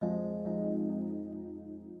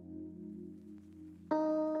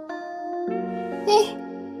Ooh.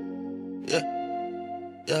 Yeah,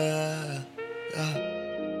 yeah, yeah.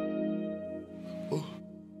 Ooh.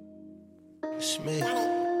 It's me.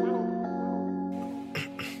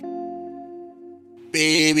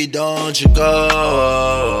 Baby, don't you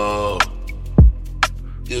go.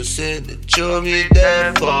 You said that you'll be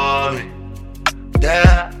there for me.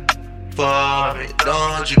 There for me.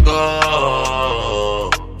 Don't you go.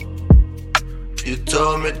 You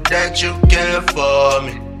told me that you care for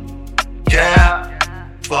me. Care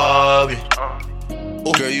for me.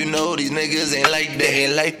 Girl, you know these niggas ain't like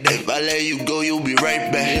that. If I let you go, you'll be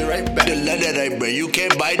right back. The love that I bring, you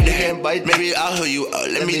can't bite that. Maybe I'll hear you out,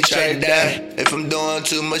 let me try that. If I'm doing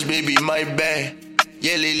too much, baby, my bad.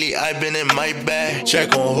 Yeah, lately I've been in my bag.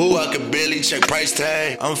 Check on who, I could barely check price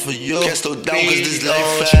tag. I'm for you, can't slow down cause this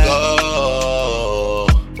life fast. Go.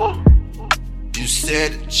 You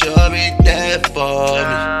said that you'll be there for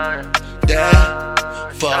me. There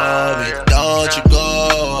for me, don't you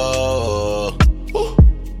go.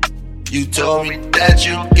 You told me that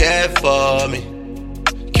you care for me.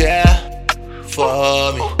 Care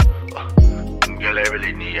for me. Girl, I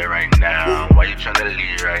really need you right now. Why you tryna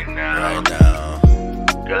leave right now?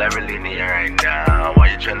 Girl, I really need you right now. Why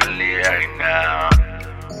you tryna leave right now?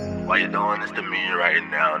 Why you doing this to me right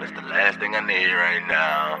now? That's the last thing I need right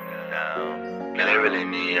now. Girl, I really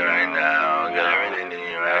need you right now. Girl, I really need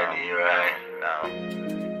you right now.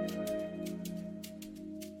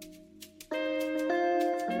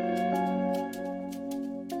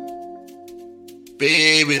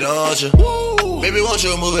 Baby, don't you? Baby, won't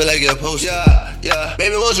you move it like you're supposed to? Yeah.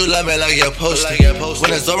 Baby, won't you love me like you're supposed to?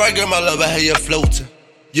 When it's alright, girl, my love, I hear you floating.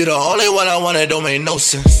 You're the only one I want, it don't make no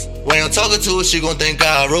sense. When I'm talking to her, she gon' think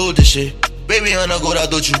I wrote this shit. Baby, I'm not good, I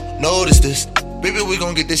thought you noticed this. Baby, we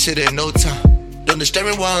gon' get this shit in no time. Don't disturb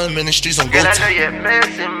me while I'm in the streets on go time. Girl, I know you're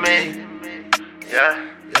missing me. Yeah.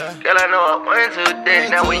 Girl, I know I went today,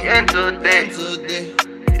 now we in today.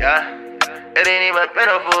 Yeah. It ain't even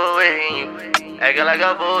better for waiting you. Acting like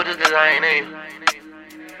a fool just cause I ain't in you.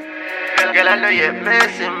 Girl, I know you're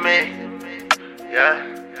missing me. Yeah.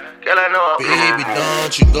 Girl, I know baby,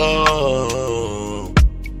 don't you go.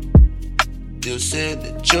 You said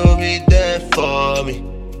that you'll be there for me.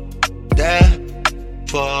 There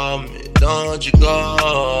for me, don't you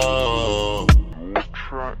go.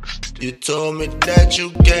 You told me that you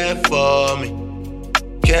care for me.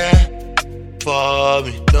 Care for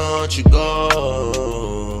me, don't you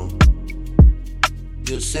go.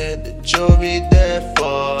 You said that you'll be there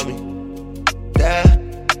for me. There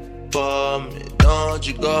for me, don't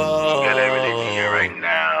you go. Girl, I really need you right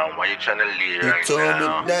now. Why you tryna leave right now? You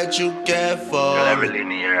told me that you care for me. Girl, I really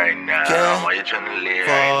need you right now. Why you tryna leave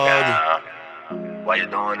right now? Why you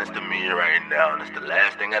doing this to me right now? That's the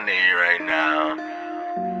last thing I need right now.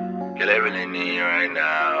 Girl, I really need you right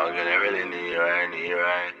now. Girl, I really need you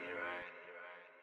right.